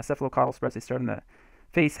cephalocaudal spreads. They start in the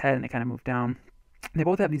face, head, and they kind of move down. They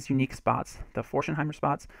both have these unique spots. The Forschenheimer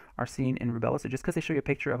spots are seen in rubella. So just because they show you a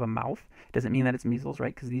picture of a mouth doesn't mean that it's measles,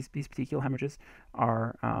 right? Because these petechial hemorrhages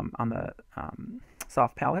are on the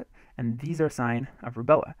soft palate, and these are a sign of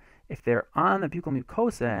rubella. If they're on the buccal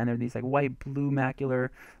mucosa and they're these like white, blue macular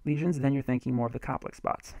lesions, then you're thinking more of the COMLEX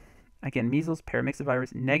spots. Again, measles,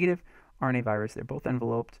 paramyxovirus, negative RNA virus. They're both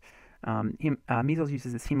enveloped. Measles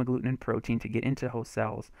uses this hemagglutinin protein to get into host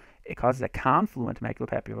cells. It causes a confluent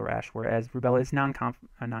maculopapular rash, whereas rubella is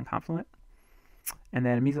non-confluent. And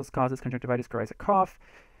then measles causes conjunctivitis, coryza, cough.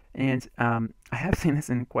 And I have seen this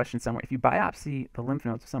in question somewhere. If you biopsy the lymph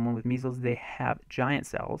nodes of someone with measles, they have giant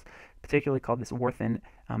cells, particularly called this Warthin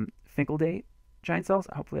Finkeldate giant cells.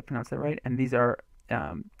 Hopefully I pronounced that right. And these are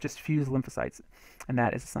just fused lymphocytes, and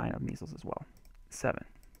that is a sign of measles as well. 7.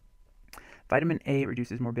 Vitamin A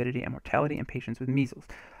reduces morbidity and mortality in patients with measles.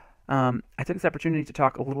 I took this opportunity to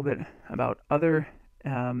talk a little bit about other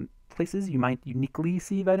places you might uniquely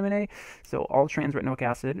see vitamin A. So all trans-retinoic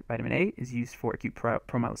acid, vitamin A, is used for acute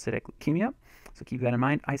promyelocytic leukemia. So keep that in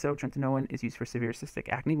mind. Isotretinoin is used for severe cystic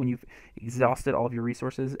acne. When you've exhausted all of your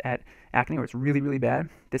resources at acne or it's really, really bad,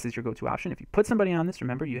 this is your go-to option. If you put somebody on this,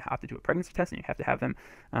 remember you have to do a pregnancy test and you have to have them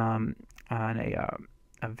on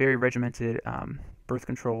a very regimented birth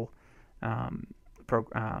control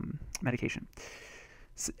medication.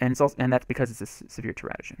 And that's because it's a severe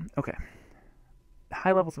teratogen. Okay.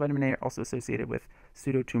 High levels of vitamin A are also associated with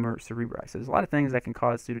pseudotumor cerebri. So there's a lot of things that can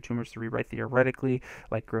cause pseudotumor cerebri theoretically,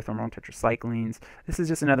 like growth hormone tetracyclines. This is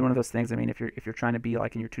just another one of those things. I mean, if you're trying to be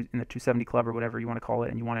like in the 270 club or whatever you want to call it,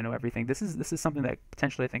 and you want to know everything, this is something that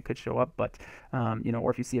potentially I think could show up. But or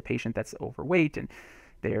if you see a patient that's overweight and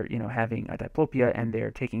they're having a diplopia and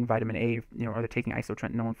they're taking vitamin A, or they're taking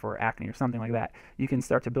isotretinoin for acne or something like that, you can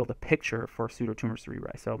start to build a picture for pseudotumor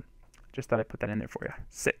cerebri. So just thought I'd put that in there for you.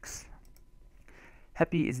 6. Hep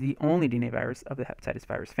B is the only DNA virus of the hepatitis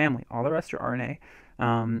virus family. All the rest are RNA.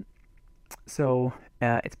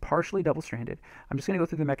 It's partially double-stranded. I'm just going to go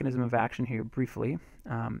through the mechanism of action here briefly.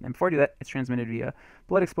 And before I do that, it's transmitted via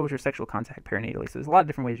blood exposure, sexual contact, perinatally. So there's a lot of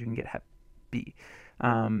different ways you can get Hep B.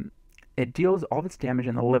 It deals all of its damage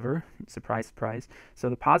in the liver. Surprise, surprise. So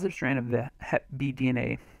the positive strand of the Hep B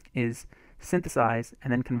DNA is synthesized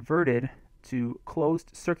and then converted to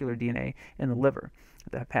closed circular DNA in the liver,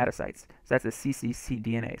 the hepatocytes. So that's the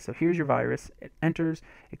cccDNA. So here's your virus. It enters,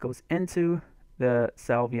 it goes into the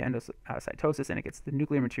cell via endocytosis, and it gets the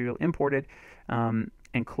nuclear material imported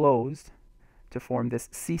and closed to form this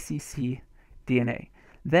cccDNA.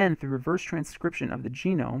 Then, through reverse transcription of the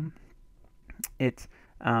genome, it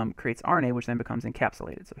creates RNA, which then becomes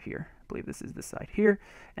encapsulated. So here, I believe this is this side here.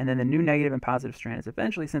 And then the new negative and positive strand is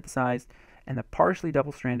eventually synthesized, and the partially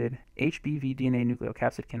double-stranded HBV DNA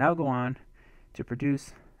nucleocapsid can now go on to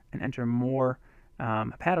produce and enter more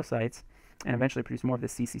hepatocytes and eventually produce more of the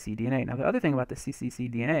cccDNA. Now, the other thing about the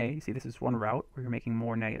cccDNA, you see this is one route where you're making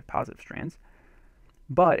more negative positive strands,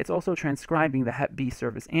 but it's also transcribing the Hep B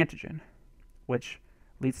surface antigen, which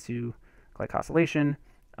leads to glycosylation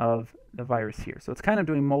of the virus here. So it's kind of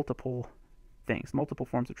doing multiple things, multiple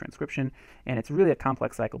forms of transcription, and it's really a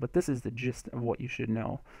complex cycle, but this is the gist of what you should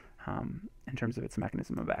know in terms of its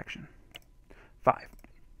mechanism of action. 5.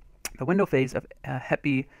 The window phase of Hep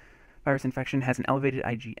B virus infection has an elevated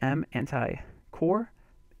IgM anti-core,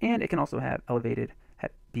 and it can also have elevated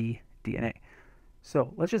Hep B DNA.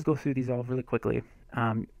 So let's just go through these all really quickly.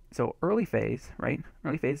 So early phase, right?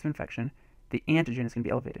 Early phase of infection, the antigen is going to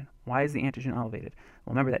be elevated. Why is the antigen elevated?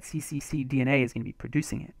 Well, remember that cccDNA is going to be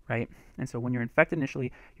producing it, right? And so when you're infected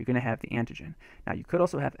initially, you're going to have the antigen. Now, you could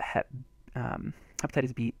also have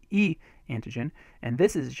hepatitis B E antigen, and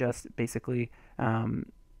this is just basically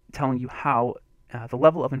telling you how the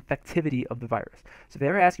level of infectivity of the virus. So if they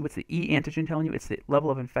ever ask you what's the E antigen telling you, it's the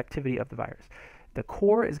level of infectivity of the virus. The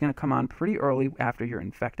core is going to come on pretty early after you're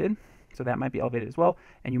infected, so that might be elevated as well,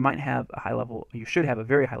 and you might have a high level, you should have a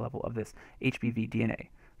very high level of this HBV DNA.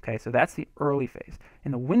 Okay, so that's the early phase.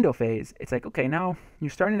 In the window phase, it's like, okay, now you're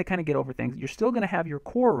starting to kind of get over things. You're still going to have your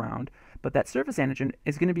core around, but that surface antigen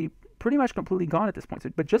is going to be pretty much completely gone at this point. So,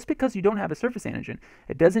 but just because you don't have a surface antigen,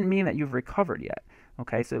 it doesn't mean that you've recovered yet.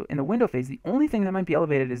 Okay, so in the window phase, the only thing that might be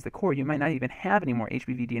elevated is the core. You might not even have any more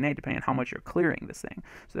HBV DNA depending on how much you're clearing this thing.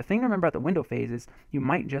 So the thing to remember about the window phase is you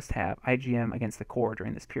might just have IgM against the core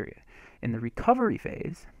during this period. In the recovery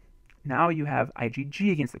phase, now you have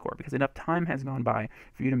IgG against the core because enough time has gone by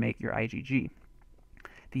for you to make your IgG.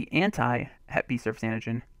 The anti-Hep B surface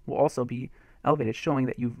antigen will also be elevated, showing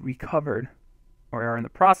that you've recovered or are in the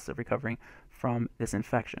process of recovering from this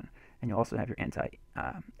infection. And you'll also have your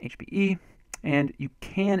anti-HBe, and you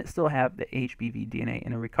can still have the HBV DNA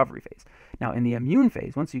in a recovery phase. Now, in the immune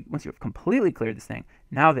phase, once you've completely cleared this thing,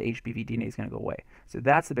 now the HBV DNA is going to go away. So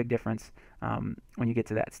that's the big difference when you get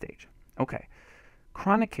to that stage. Okay.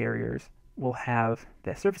 Chronic carriers will have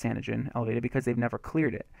the surface antigen elevated because they've never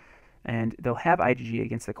cleared it. And they'll have IgG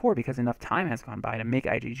against the core because enough time has gone by to make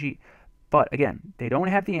IgG. But again, they don't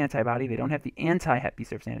have the antibody, they don't have the anti-Hep B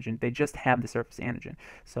surface antigen, they just have the surface antigen.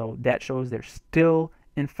 So that shows they're still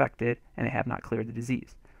infected and they have not cleared the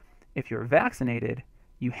disease. If you're vaccinated,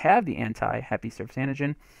 you have the anti-Hep B surface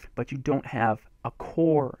antigen, but you don't have a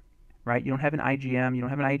core, right? You don't have an IgM, you don't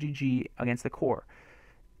have an IgG against the core.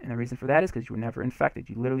 And the reason for that is because you were never infected.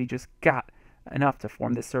 You literally just got enough to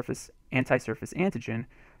form this anti-surface antigen.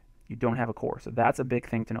 You don't have a core. So that's a big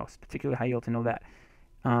thing to know. It's particularly high yield to know that.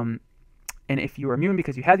 And if you were immune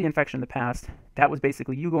because you had the infection in the past, that was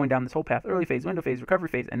basically you going down this whole path: early phase, window phase, recovery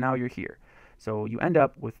phase, and now you're here. So you end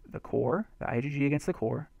up with the core, the IgG against the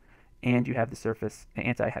core, and you have the surface, the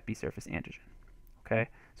anti-Hep B surface antigen. Okay,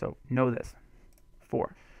 so know this.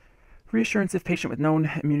 4. Reassurance if patient with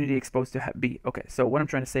known immunity exposed to Hep B. Okay, so what I'm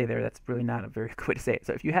trying to say there, that's really not a very good way to say it.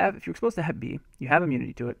 So if you're exposed to Hep B, you have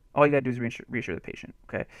immunity to it, all you gotta do is reassure the patient.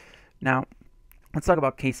 Okay, now let's talk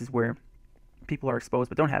about cases where people are exposed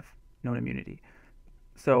but don't have known immunity.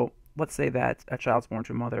 So let's say that a child's born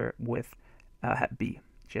to a mother with Hep B.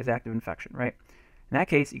 She has active infection, right? In that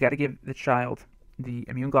case, you got to give the child the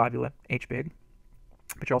immune globulin, HBig,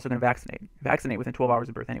 but you're also going to vaccinate within 12 hours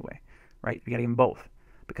of birth anyway, right? You got to give them both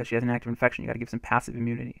because she has an active infection. You got to give some passive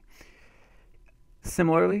immunity.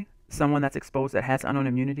 Similarly, someone that's exposed that has unknown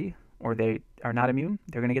immunity or they are not immune,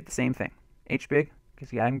 they're going to get the same thing. HBig,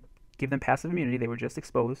 because you got to give them passive immunity. They were just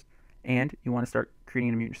exposed, and you want to start creating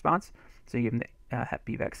an immune response, so you give them the Hep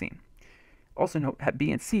B vaccine. Also note, Hep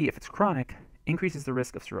B and C, if it's chronic, increases the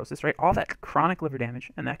risk of cirrhosis, right? All that chronic liver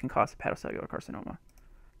damage, and that can cause hepatocellular carcinoma.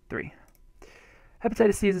 3.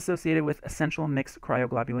 Hepatitis C is associated with essential mixed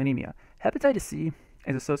cryoglobulinemia. Hepatitis C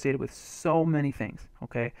is associated with so many things,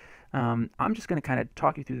 okay? I'm just going to kind of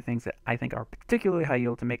talk you through the things that I think are particularly high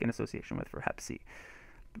yield to make an association with for Hep C.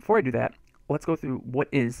 Before I do that, let's go through what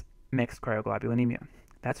is mixed cryoglobulinemia.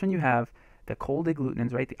 That's when you have the cold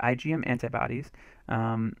agglutinins, right? The IgM antibodies.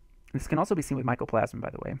 This can also be seen with mycoplasma,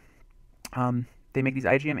 by the way. They make these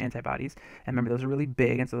IgM antibodies, and remember, those are really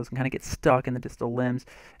big, and so those can kind of get stuck in the distal limbs,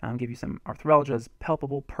 give you some arthralgias,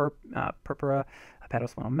 palpable purpura,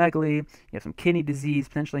 hepatosplenomegaly, you have some kidney disease,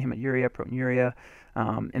 potentially hematuria, proteinuria,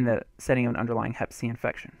 in the setting of an underlying Hep C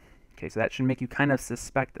infection. Okay, so that should make you kind of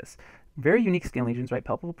suspect this. Very unique skin lesions, right?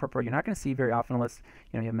 Palpable purpura, you're not going to see very often unless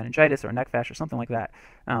you have meningitis or a neck fash or something like that.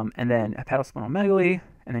 And then hepatosplenomegaly,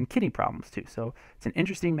 and then kidney problems too. So it's an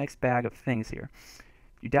interesting mixed bag of things here.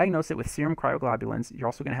 You diagnose it with serum cryoglobulins. You're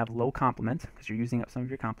also going to have low complement because you're using up some of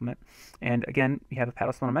your complement. And again, you have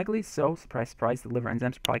hepatosplenomegaly, so surprise, surprise, the liver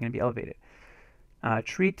enzymes are probably going to be elevated.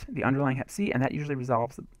 Treat the underlying Hep C, and that usually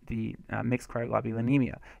resolves the mixed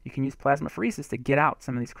cryoglobulinemia. You can use plasmapheresis to get out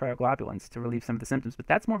some of these cryoglobulins to relieve some of the symptoms, but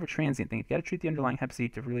that's more of a transient thing. You've got to treat the underlying Hep C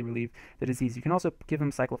to really relieve the disease. You can also give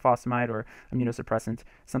them cyclophosphamide or immunosuppressant,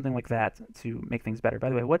 something like that, to make things better.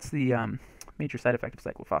 By the way, what's the major side effect of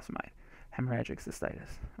cyclophosphamide? Hemorrhagic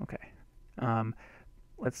cystitis. Okay.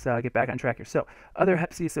 Let's get back on track here. So, other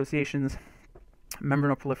Hep C associations,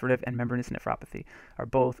 membranoproliferative and membranous nephropathy, are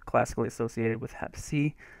both classically associated with Hep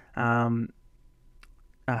C. Hepatocellular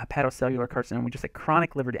carcinoma, we just say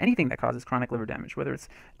chronic liver, anything that causes chronic liver damage, whether it's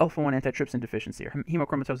alpha-1 antitrypsin deficiency or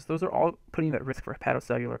hemochromatosis, those are all putting you at risk for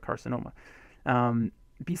hepatocellular carcinoma.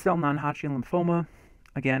 B-cell non-Hodgkin lymphoma,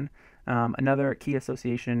 again, another key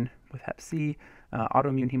association with Hep C.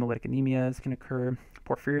 Autoimmune hemolytic anemias can occur,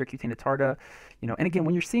 porphyria cutaneous tarda, and again,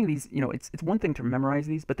 when you're seeing these, it's one thing to memorize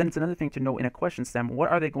these, but then it's another thing to know in a question stem,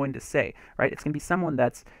 what are they going to say, right? It's going to be someone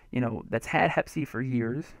that's, that's had Hep C for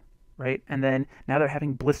years, right? And then now they're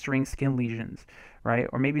having blistering skin lesions, right?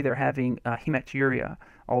 Or maybe they're having hematuria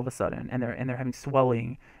all of a sudden, and they're having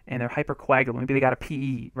swelling, and they're hypercoagulant. Maybe they got a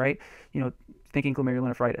PE, right? Thinking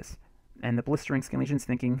glomerulonephritis. And the blistering skin lesions,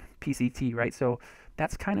 thinking PCT, right? So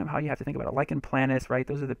that's kind of how you have to think about it. Lichen planus, right?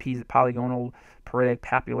 Those are the P's, polygonal, parietic,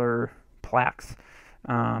 papular plaques.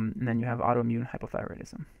 And then you have autoimmune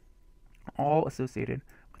hypothyroidism, all associated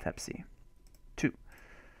with Hep C. 2.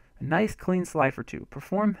 A nice clean slide for 2.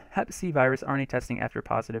 Perform Hep C virus RNA testing after a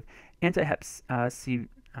positive anti-Hep C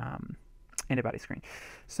antibody screen.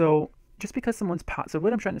 So just because someone's so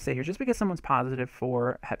what I'm trying to say here, just because someone's positive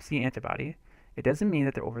for Hep C antibody, it doesn't mean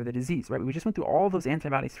that they're over the disease, right? We just went through all those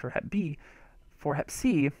antibodies for Hep B. For Hep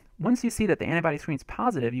C, once you see that the antibody screen is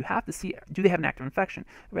positive, you have to see, do they have an active infection?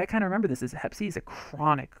 The way I kind of remember this is Hep C is a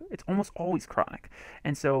chronic, it's almost always chronic.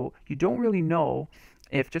 And so you don't really know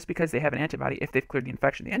if just because they have an antibody, if they've cleared the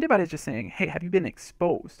infection. The antibody is just saying, hey, have you been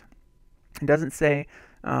exposed? It doesn't say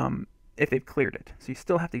if they've cleared it. So you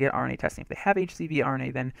still have to get RNA testing. If they have HCV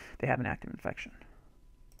RNA, then they have an active infection.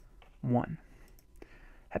 1.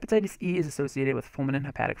 Hepatitis E is associated with fulminant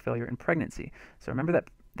hepatic failure in pregnancy. So remember that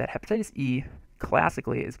hepatitis E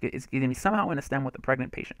classically is going to be somehow in a stem with a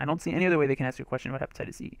pregnant patient. I don't see any other way they can ask you a question about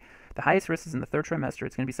hepatitis E. The highest risk is in the 3rd trimester.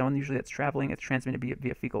 It's going to be someone usually that's traveling. It's transmitted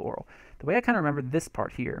via fecal oral. The way I kind of remember this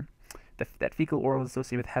part here, that fecal oral is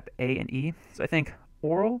associated with Hep A and E. So I think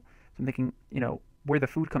oral, so I'm thinking, where the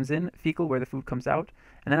food comes in, fecal, where the food comes out.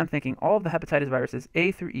 And then I'm thinking all of the hepatitis viruses,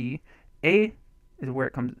 A through E. A is where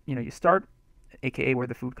it comes, you start, aka where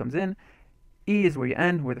the food comes in. E is where you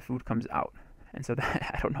end, where the food comes out. And so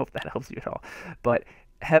that, I don't know if that helps you at all, but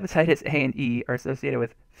Hepatitis A and E are associated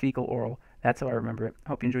with fecal oral. That's how I remember it.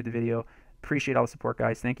 Hope you enjoyed the video. Appreciate all the support,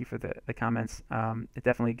 guys. Thank you for the comments. It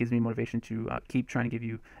definitely gives me motivation to keep trying to give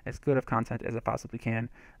you as good of content as I possibly can,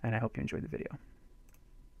 and I hope you enjoyed the video.